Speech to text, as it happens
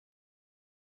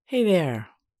Hey there.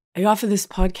 I offer this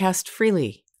podcast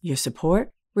freely. Your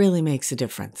support really makes a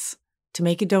difference. To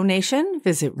make a donation,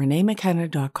 visit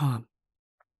reneemckenna.com.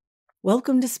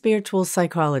 Welcome to Spiritual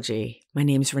Psychology. My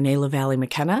name is Renee LaValle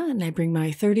McKenna, and I bring my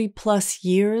 30-plus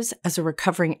years as a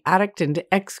recovering addict and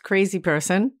ex-crazy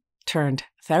person turned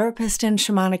therapist and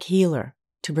shamanic healer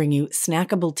to bring you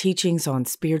snackable teachings on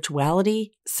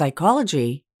spirituality,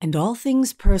 psychology, and all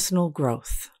things personal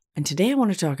growth. And today I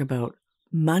want to talk about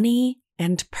money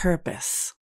and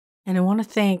purpose. And I want to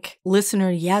thank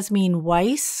listener Yasmin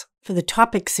Weiss for the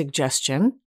topic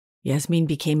suggestion. Yasmin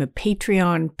became a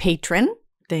Patreon patron.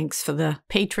 Thanks for the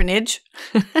patronage.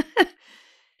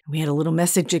 We had a little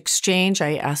message exchange.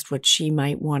 I asked what she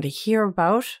might want to hear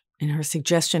about, and her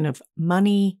suggestion of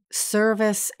money,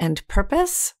 service, and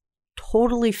purpose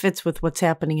totally fits with what's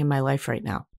happening in my life right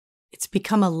now. It's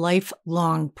become a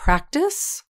lifelong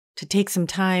practice to take some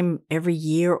time every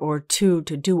year or two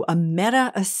to do a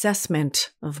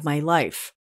meta-assessment of my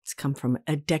life. It's come from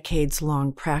a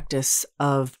decades-long practice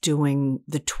of doing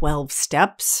the 12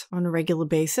 steps on a regular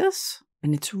basis.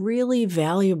 And it's really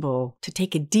valuable to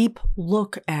take a deep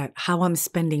look at how I'm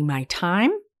spending my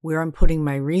time, where I'm putting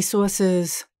my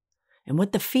resources, and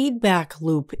what the feedback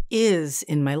loop is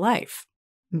in my life.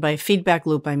 And by feedback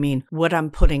loop, I mean what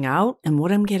I'm putting out and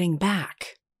what I'm getting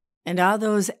back. And are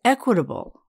those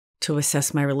equitable? To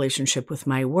assess my relationship with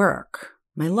my work,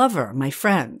 my lover, my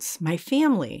friends, my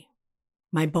family,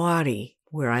 my body,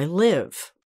 where I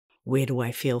live. Where do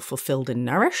I feel fulfilled and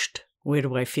nourished? Where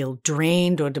do I feel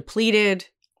drained or depleted?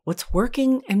 What's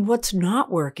working and what's not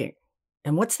working?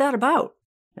 And what's that about?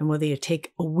 And whether you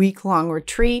take a week-long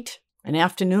retreat, an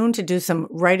afternoon to do some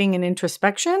writing and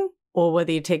introspection, or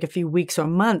whether you take a few weeks or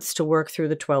months to work through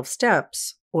the 12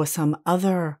 steps, or some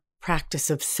other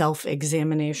practice of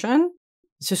self-examination,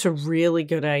 it's just a really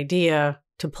good idea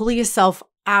to pull yourself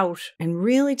out and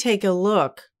really take a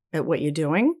look at what you're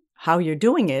doing, how you're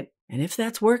doing it, and if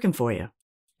that's working for you.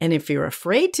 And if you're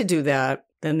afraid to do that,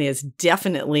 then there's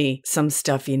definitely some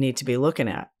stuff you need to be looking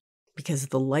at, because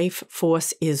the life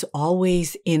force is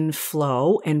always in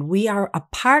flow and we are a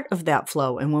part of that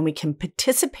flow. And when we can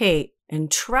participate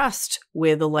and trust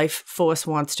where the life force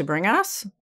wants to bring us,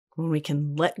 when we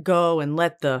can let go and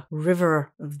let the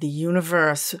river of the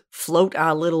universe float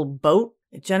our little boat,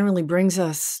 it generally brings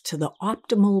us to the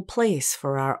optimal place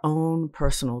for our own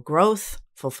personal growth,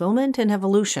 fulfillment, and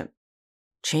evolution.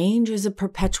 Change is a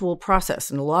perpetual process,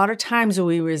 and a lot of times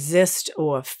we resist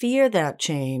or fear that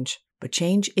change, but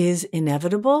change is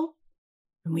inevitable,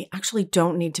 and we actually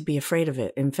don't need to be afraid of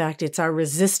it. In fact, it's our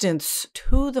resistance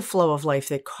to the flow of life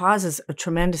that causes a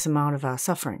tremendous amount of our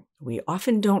suffering. We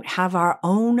often don't have our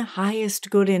own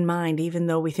highest good in mind, even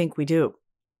though we think we do,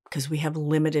 because we have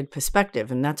limited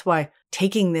perspective. And that's why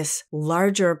taking this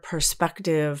larger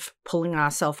perspective, pulling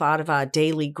ourselves out of our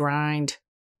daily grind,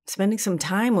 spending some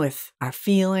time with our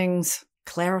feelings,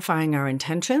 clarifying our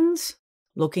intentions,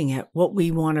 looking at what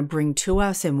we want to bring to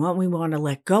us and what we want to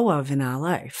let go of in our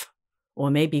life. Or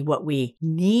maybe what we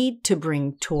need to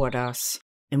bring toward us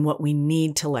and what we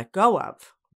need to let go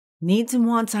of. Needs and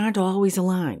wants aren't always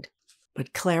aligned,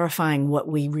 but clarifying what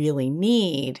we really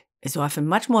need is often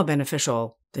much more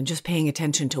beneficial than just paying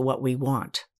attention to what we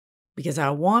want. Because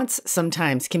our wants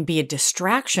sometimes can be a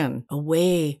distraction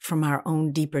away from our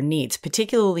own deeper needs,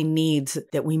 particularly needs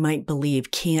that we might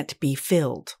believe can't be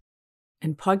filled.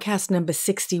 And podcast number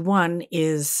 61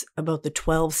 is about the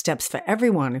 12 steps for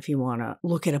everyone if you want to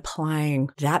look at applying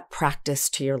that practice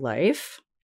to your life.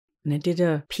 And I did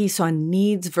a piece on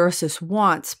needs versus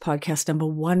wants, podcast number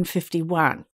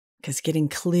 151, because getting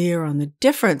clear on the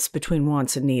difference between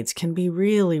wants and needs can be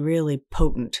really, really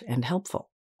potent and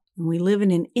helpful. And we live in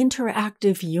an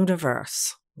interactive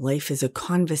universe. Life is a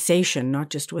conversation, not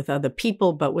just with other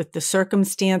people, but with the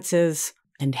circumstances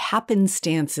and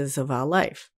happenstances of our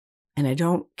life. And I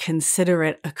don't consider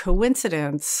it a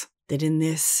coincidence that in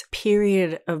this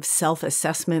period of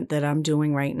self-assessment that I'm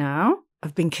doing right now,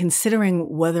 I've been considering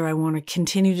whether I want to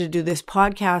continue to do this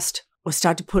podcast or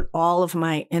start to put all of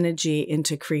my energy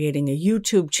into creating a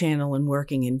YouTube channel and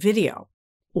working in video.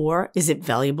 Or is it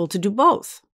valuable to do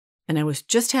both? And I was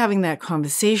just having that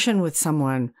conversation with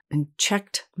someone and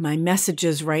checked my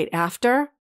messages right after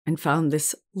and found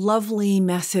this lovely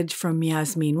message from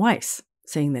Yasmin Weiss,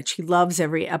 saying that she loves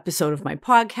every episode of my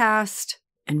podcast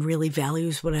and really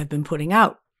values what I've been putting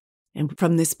out. And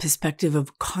from this perspective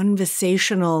of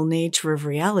conversational nature of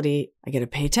reality, I got to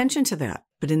pay attention to that.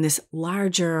 But in this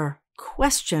larger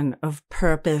question of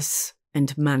purpose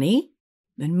and money,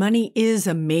 and money is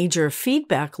a major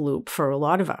feedback loop for a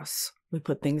lot of us. We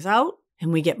put things out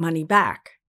and we get money back.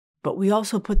 But we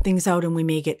also put things out and we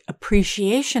may get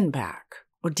appreciation back.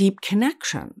 or deep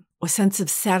connection, or sense of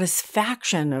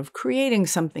satisfaction of creating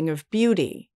something of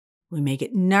beauty. We may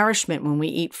get nourishment when we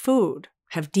eat food,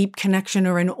 have deep connection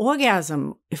or an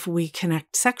orgasm if we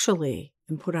connect sexually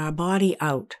and put our body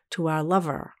out to our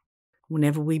lover.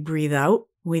 Whenever we breathe out,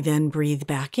 we then breathe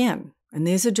back in. And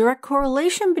there's a direct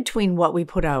correlation between what we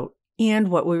put out and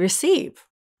what we receive.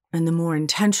 And the more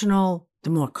intentional, the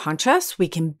more conscious we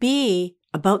can be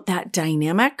about that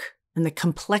dynamic and the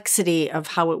complexity of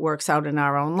how it works out in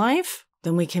our own life,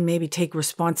 then we can maybe take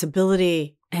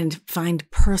responsibility and find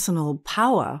personal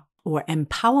power or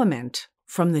empowerment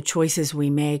from the choices we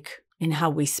make in how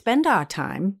we spend our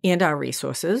time and our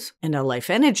resources and our life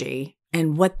energy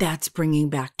and what that's bringing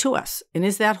back to us. And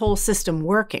is that whole system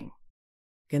working?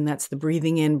 Again, that's the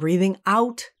breathing in, breathing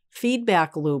out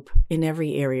feedback loop in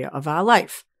every area of our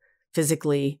life.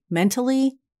 Physically,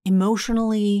 mentally,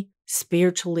 emotionally,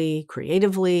 spiritually,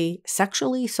 creatively,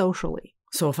 sexually, socially.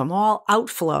 So if I'm all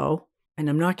outflow and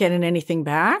I'm not getting anything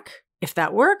back, if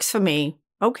that works for me,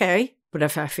 okay. But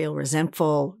if I feel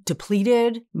resentful,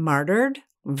 depleted, martyred,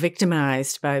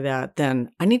 victimized by that,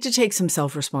 then I need to take some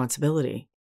self-responsibility.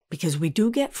 Because we do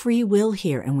get free will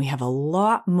here, and we have a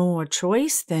lot more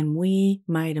choice than we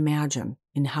might imagine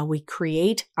in how we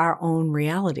create our own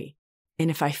reality. And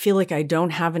if I feel like I don't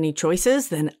have any choices,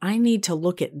 then I need to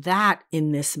look at that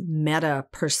in this meta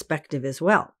perspective as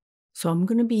well. So I'm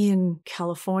going to be in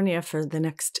California for the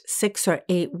next 6 or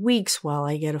 8 weeks while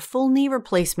I get a full knee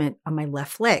replacement on my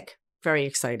left leg. Very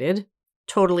excited,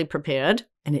 totally prepared.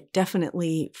 And it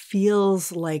definitely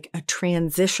feels like a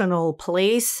transitional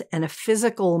place and a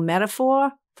physical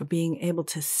metaphor for being able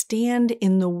to stand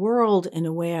in the world in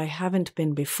a way I haven't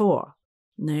been before.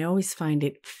 And I always find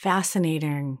it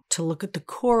fascinating to look at the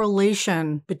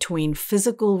correlation between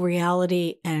physical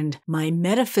reality and my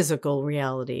metaphysical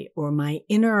reality, or my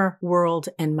inner world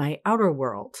and my outer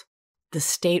world. The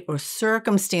state or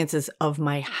circumstances of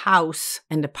my house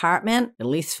and apartment, at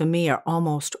least for me, are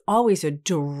almost always a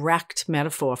direct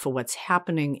metaphor for what's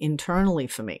happening internally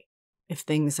for me. If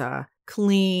things are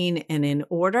clean and in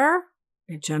order,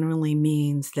 it generally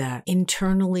means that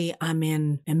internally I'm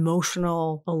in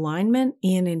emotional alignment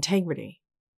and integrity.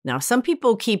 Now, some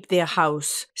people keep their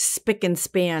house spick and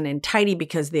span and tidy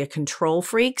because they're control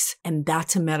freaks, and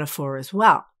that's a metaphor as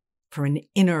well for an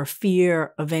inner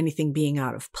fear of anything being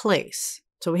out of place.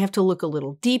 So we have to look a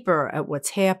little deeper at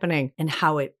what's happening and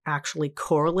how it actually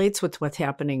correlates with what's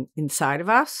happening inside of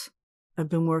us. I've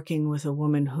been working with a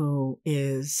woman who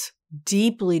is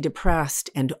deeply depressed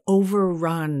and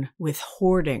overrun with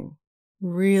hoarding,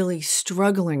 really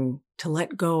struggling to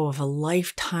let go of a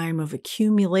lifetime of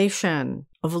accumulation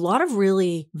of a lot of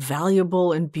really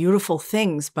valuable and beautiful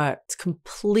things, but it's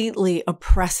completely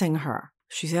oppressing her.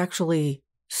 She's actually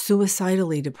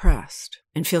suicidally depressed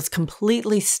and feels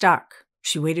completely stuck.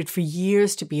 She waited for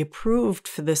years to be approved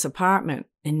for this apartment,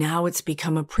 and now it's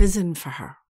become a prison for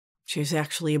her. She's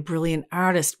actually a brilliant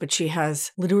artist, but she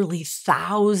has literally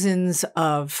thousands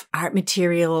of art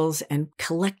materials and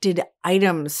collected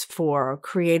items for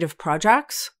creative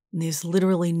projects. And there's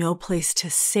literally no place to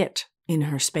sit in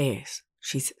her space.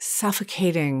 She's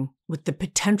suffocating with the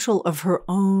potential of her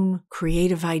own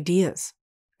creative ideas,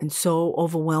 and so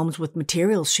overwhelmed with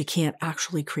materials she can't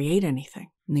actually create anything.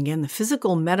 And again, the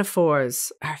physical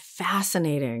metaphors are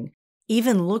fascinating.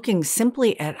 Even looking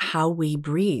simply at how we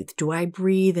breathe. Do I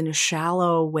breathe in a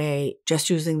shallow way, just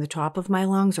using the top of my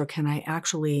lungs, or can I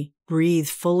actually breathe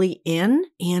fully in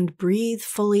and breathe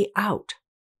fully out?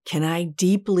 Can I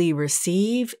deeply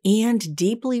receive and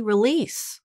deeply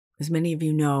release? As many of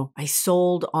you know, I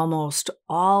sold almost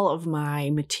all of my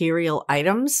material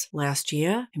items last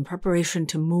year in preparation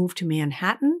to move to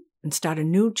Manhattan and start a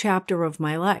new chapter of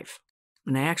my life.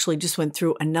 And I actually just went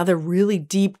through another really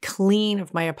deep clean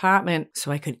of my apartment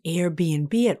so I could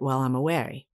Airbnb it while I'm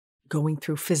away. Going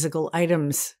through physical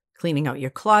items, cleaning out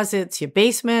your closets, your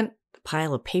basement, the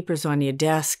pile of papers on your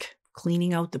desk,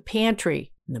 cleaning out the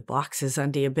pantry, and the boxes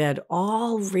under your bed,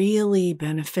 all really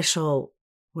beneficial.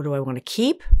 What do I want to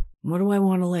keep? What do I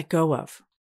want to let go of?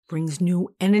 Brings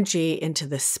new energy into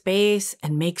the space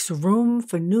and makes room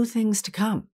for new things to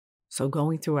come. So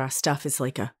going through our stuff is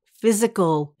like a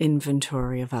physical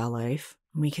inventory of our life.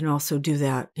 We can also do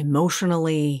that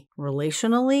emotionally,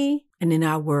 relationally, and in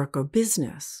our work or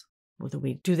business. Whether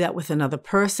we do that with another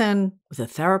person, with a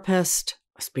therapist,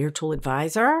 a spiritual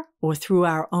advisor, or through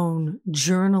our own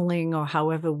journaling, or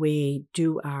however we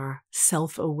do our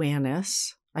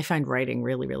self-awareness. I find writing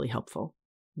really, really helpful.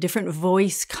 Different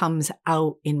voice comes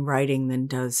out in writing than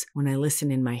does when I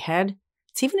listen in my head.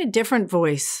 It's even a different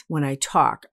voice when I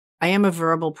talk. I am a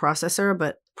verbal processor,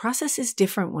 but process is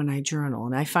different when I journal.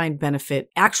 And I find benefit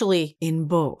actually in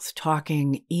both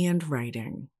talking and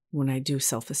writing when I do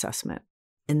self-assessment.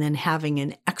 And then having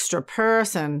an extra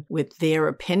person with their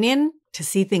opinion to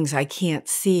see things I can't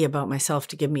see about myself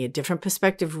to give me a different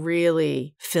perspective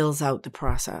really fills out the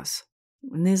process.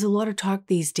 And there's a lot of talk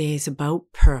these days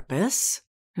about purpose.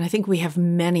 And I think we have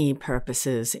many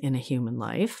purposes in a human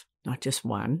life, not just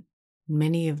one.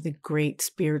 Many of the great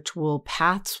spiritual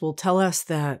paths will tell us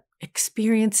that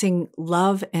experiencing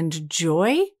love and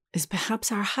joy is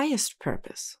perhaps our highest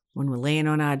purpose. When we're laying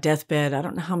on our deathbed, I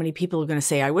don't know how many people are going to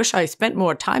say, I wish I spent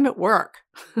more time at work.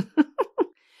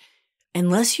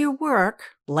 Unless your work,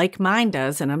 like mine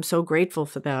does, and I'm so grateful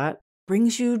for that,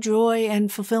 brings you joy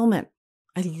and fulfillment.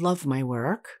 I love my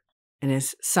work. And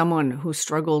as someone who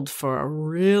struggled for a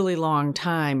really long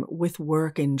time with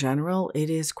work in general, it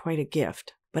is quite a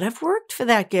gift. But I've worked for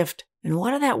that gift, and a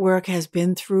lot of that work has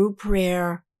been through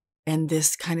prayer and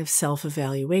this kind of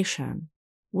self-evaluation.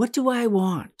 What do I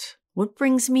want? What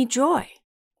brings me joy?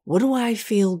 What do I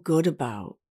feel good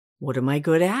about? What am I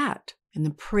good at? And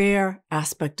the prayer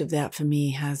aspect of that for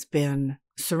me has been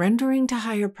surrendering to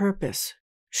higher purpose.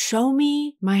 Show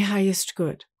me my highest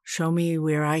good. Show me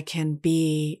where I can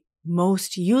be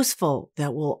most useful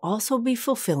that will also be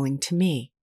fulfilling to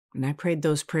me. And I prayed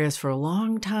those prayers for a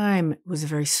long time. It was a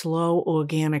very slow,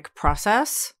 organic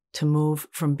process to move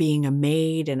from being a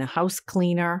maid and a house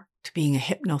cleaner to being a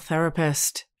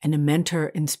hypnotherapist and a mentor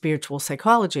in spiritual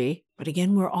psychology. But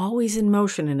again, we're always in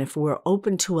motion. And if we're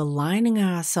open to aligning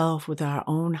ourselves with our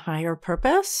own higher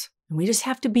purpose, and we just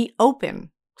have to be open.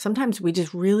 Sometimes we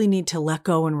just really need to let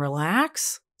go and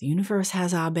relax. The universe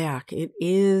has our back. It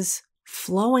is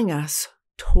flowing us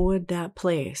toward that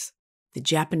place. The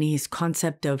Japanese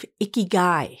concept of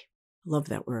ikigai. Love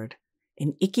that word.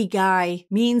 And ikigai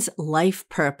means life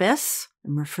purpose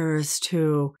and refers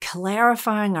to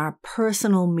clarifying our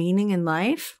personal meaning in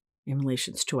life in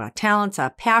relations to our talents, our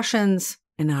passions,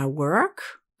 and our work,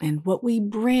 and what we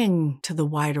bring to the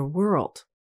wider world.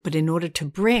 But in order to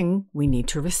bring, we need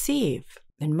to receive.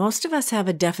 And most of us have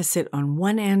a deficit on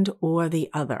one end or the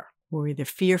other. We're either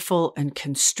fearful and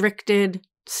constricted,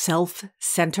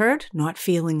 self-centered, not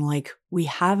feeling like we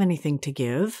have anything to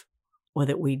give, or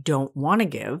that we don't want to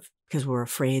give because we're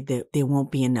afraid that there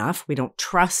won't be enough. We don't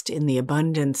trust in the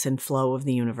abundance and flow of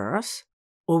the universe.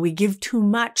 Or we give too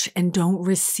much and don't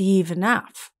receive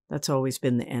enough. That's always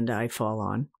been the end I fall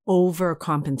on.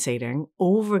 Overcompensating,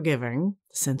 overgiving,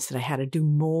 the sense that I had to do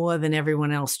more than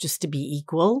everyone else just to be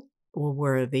equal or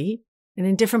worthy. And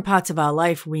in different parts of our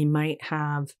life, we might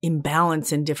have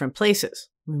imbalance in different places.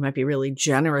 We might be really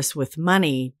generous with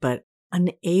money, but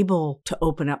unable to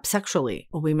open up sexually.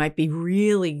 Or we might be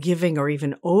really giving or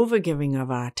even overgiving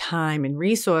of our time and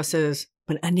resources,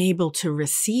 but unable to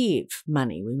receive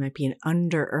money. We might be an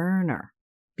under-earner,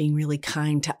 being really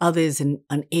kind to others and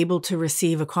unable to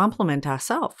receive a compliment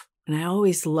ourselves. And I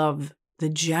always love the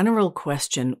general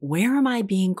question, where am I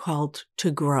being called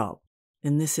to grow?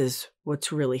 And this is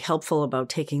what's really helpful about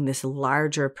taking this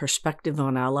larger perspective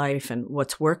on our life and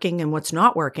what's working and what's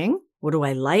not working. What do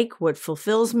I like? What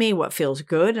fulfills me? What feels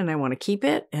good? And I want to keep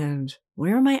it. And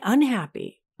where am I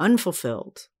unhappy,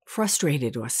 unfulfilled,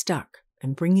 frustrated, or stuck?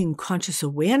 And bringing conscious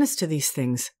awareness to these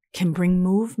things can bring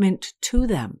movement to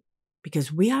them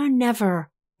because we are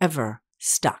never, ever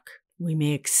stuck. We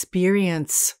may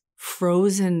experience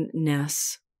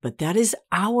frozenness, but that is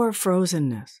our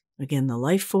frozenness. Again, the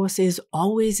life force is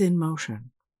always in motion.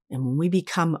 And when we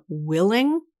become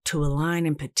willing to align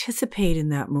and participate in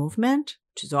that movement,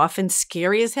 which is often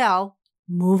scary as hell,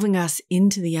 moving us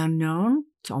into the unknown,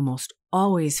 it's almost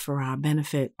always for our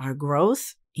benefit, our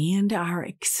growth, and our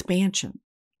expansion.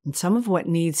 And some of what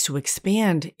needs to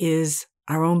expand is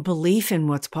our own belief in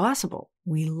what's possible.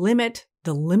 We limit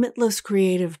the limitless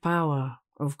creative power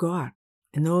of God.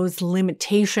 And those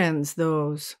limitations,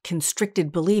 those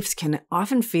constricted beliefs can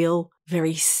often feel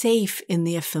very safe in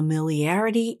their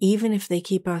familiarity, even if they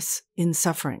keep us in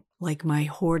suffering. Like my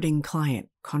hoarding client,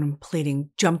 contemplating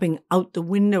jumping out the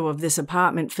window of this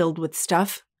apartment filled with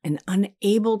stuff and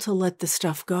unable to let the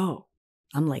stuff go.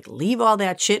 I'm like, leave all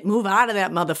that shit, move out of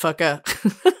that motherfucker.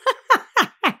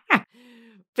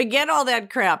 Forget all that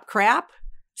crap.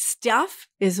 Stuff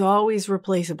is always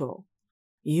replaceable.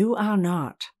 You are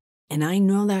not. And I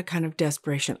know that kind of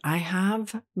desperation. I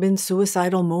have been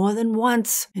suicidal more than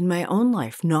once in my own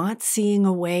life, not seeing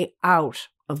a way out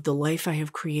of the life I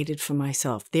have created for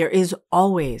myself. There is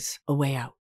always a way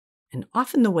out. And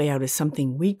often the way out is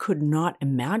something we could not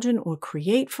imagine or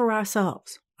create for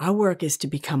ourselves. Our work is to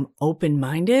become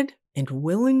open-minded and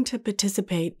willing to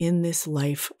participate in this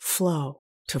life flow,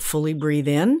 to fully breathe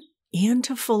in and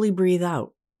to fully breathe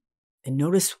out. And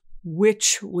notice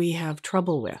which we have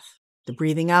trouble with. The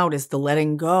breathing out is the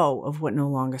letting go of what no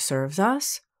longer serves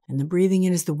us. And the breathing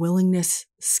in is the willingness,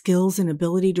 skills, and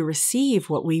ability to receive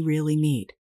what we really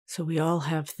need. So we all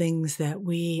have things that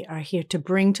we are here to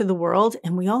bring to the world,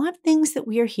 and we all have things that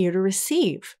we are here to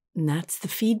receive. And that's the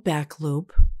feedback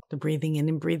loop, the breathing in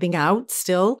and breathing out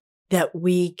still, that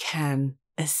we can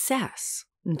assess.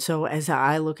 And so as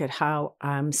I look at how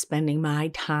I'm spending my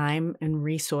time and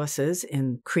resources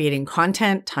in creating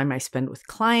content, time I spend with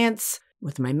clients,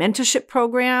 with my mentorship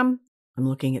program, I'm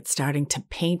looking at starting to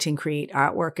paint and create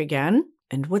artwork again.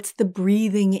 And what's the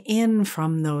breathing in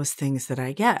from those things that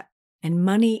I get? And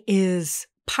money is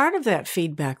part of that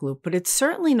feedback loop, but it's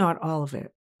certainly not all of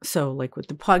it. So like with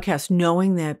the podcast,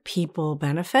 knowing that people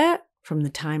benefit from the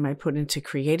time I put into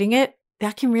creating it,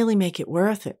 that can really make it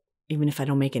worth it, even if I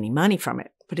don't make any money from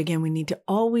it. But again, we need to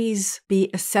always be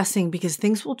assessing because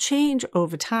things will change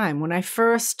over time. When I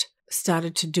first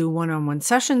started to do one-on-one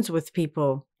sessions with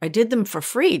people, I did them for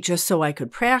free just so I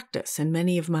could practice. And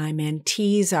many of my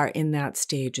mentees are in that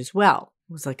stage as well.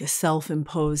 It was like a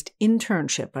self-imposed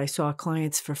internship. I saw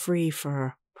clients for free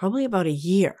for probably about a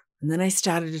year. And then I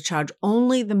started to charge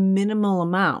only the minimal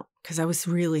amount because I was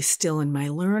really still in my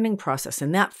learning process.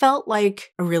 And that felt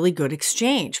like a really good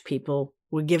exchange. People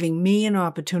were giving me an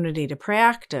opportunity to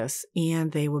practice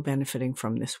and they were benefiting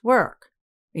from this work,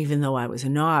 even though I was a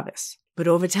novice. But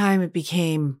over time, it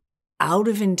became out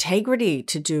of integrity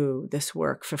to do this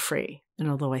work for free. And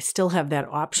although I still have that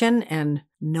option and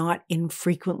not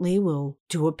infrequently will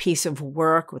do a piece of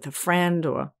work with a friend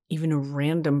or even a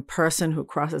random person who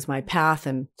crosses my path,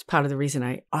 and it's part of the reason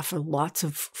I offer lots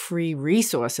of free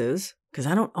resources, because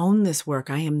I don't own this work.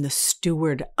 I am the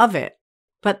steward of it.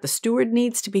 But the steward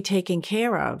needs to be taken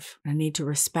care of. I need to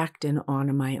respect and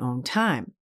honor my own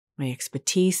time, my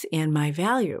expertise, and my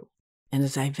value. And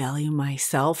as I value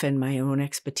myself and my own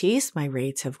expertise, my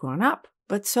rates have gone up.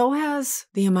 But so has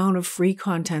the amount of free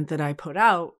content that I put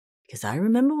out, because I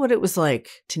remember what it was like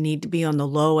to need to be on the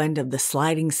low end of the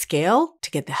sliding scale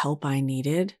to get the help I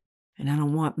needed. And I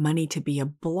don't want money to be a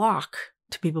block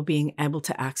to people being able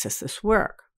to access this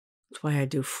work. That's why I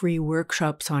do free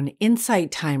workshops on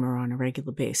Insight Timer on a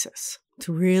regular basis. It's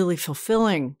really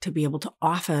fulfilling to be able to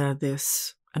offer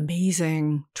this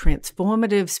amazing,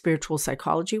 transformative spiritual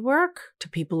psychology work to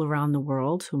people around the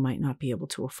world who might not be able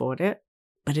to afford it.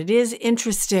 But it is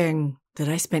interesting that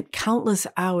I spent countless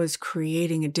hours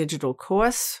creating a digital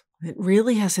course that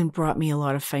really hasn't brought me a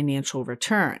lot of financial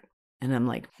return. And I'm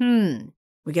like,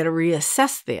 we got to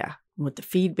reassess there with the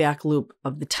feedback loop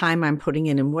of the time I'm putting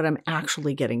in and what I'm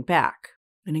actually getting back.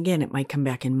 And again, it might come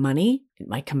back in money, it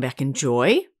might come back in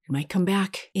joy, it might come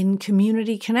back in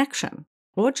community connection,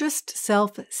 or just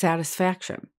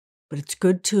self-satisfaction. But it's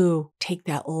good to take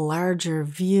that larger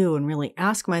view and really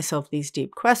ask myself these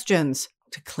deep questions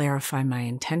to clarify my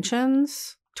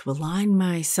intentions, to align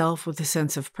myself with a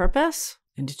sense of purpose,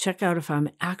 and to check out if I'm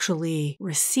actually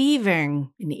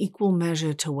receiving an equal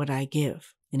measure to what I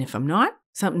give. And if I'm not,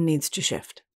 something needs to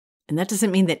shift. And that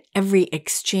doesn't mean that every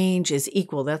exchange is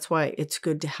equal. That's why it's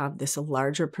good to have this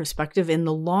larger perspective. In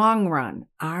the long run,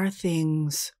 are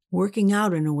things working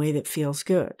out in a way that feels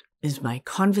good? Is my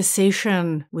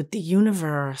conversation with the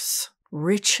universe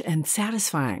rich and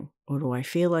satisfying? Or do I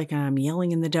feel like I'm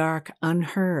yelling in the dark,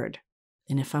 unheard?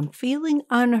 And if I'm feeling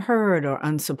unheard or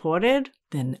unsupported,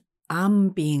 then I'm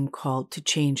being called to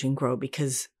change and grow,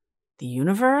 because the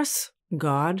universe,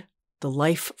 God, the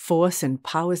life force and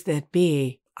powers that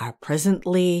be are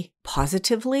presently,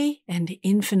 positively, and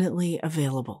infinitely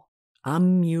available.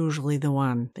 I'm usually the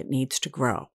one that needs to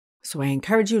grow. So I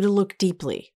encourage you to look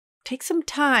deeply. Take some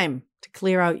time to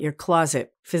clear out your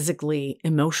closet physically,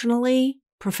 emotionally,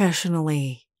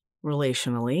 professionally,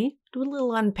 relationally. Do a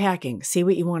little unpacking. See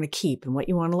what you want to keep and what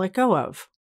you want to let go of.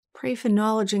 Pray for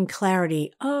knowledge and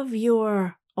clarity of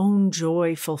your own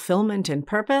joy, fulfillment, and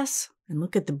purpose. And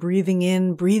look at the breathing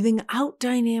in, breathing out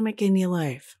dynamic in your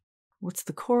life. What's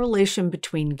the correlation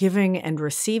between giving and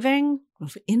receiving,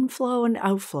 of inflow and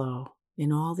outflow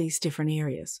in all these different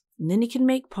areas? And then you can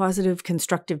make positive,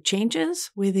 constructive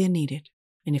changes where they're needed.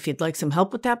 And if you'd like some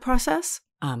help with that process,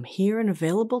 I'm here and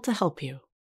available to help you.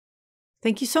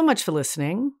 Thank you so much for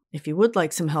listening. If you would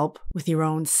like some help with your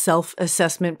own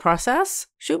self-assessment process,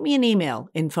 shoot me an email,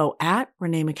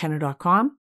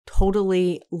 info@reneemckenna.com.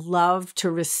 Totally love to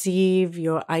receive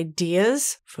your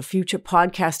ideas for future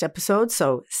podcast episodes,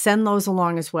 so send those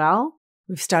along as well.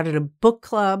 We've started a book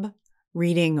club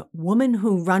reading Woman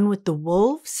Who Run with the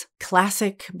Wolves,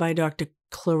 classic by Dr.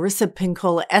 Clarissa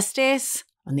Pinkola Estes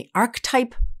on the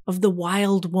archetype of the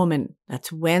Wild Woman.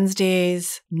 That's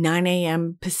Wednesdays, 9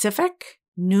 a.m. Pacific,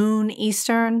 noon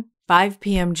Eastern, 5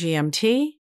 p.m.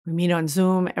 GMT. We meet on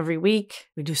Zoom every week.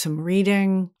 We do some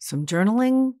reading, some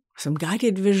journaling, some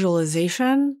guided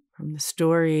visualization from the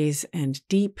stories and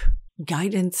deep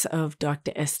guidance of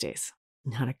Dr. Estes,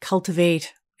 and how to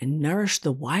cultivate and nourish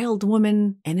the wild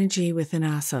woman energy within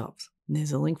ourselves. And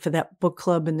there's a link for that book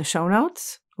club in the show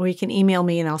notes, or you can email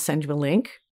me and I'll send you a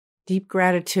link. Deep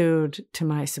gratitude to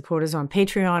my supporters on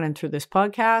Patreon and through this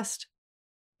podcast.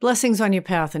 Blessings on your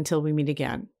path until we meet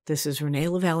again. This is Renee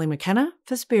LaValle McKenna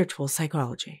for Spiritual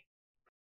Psychology.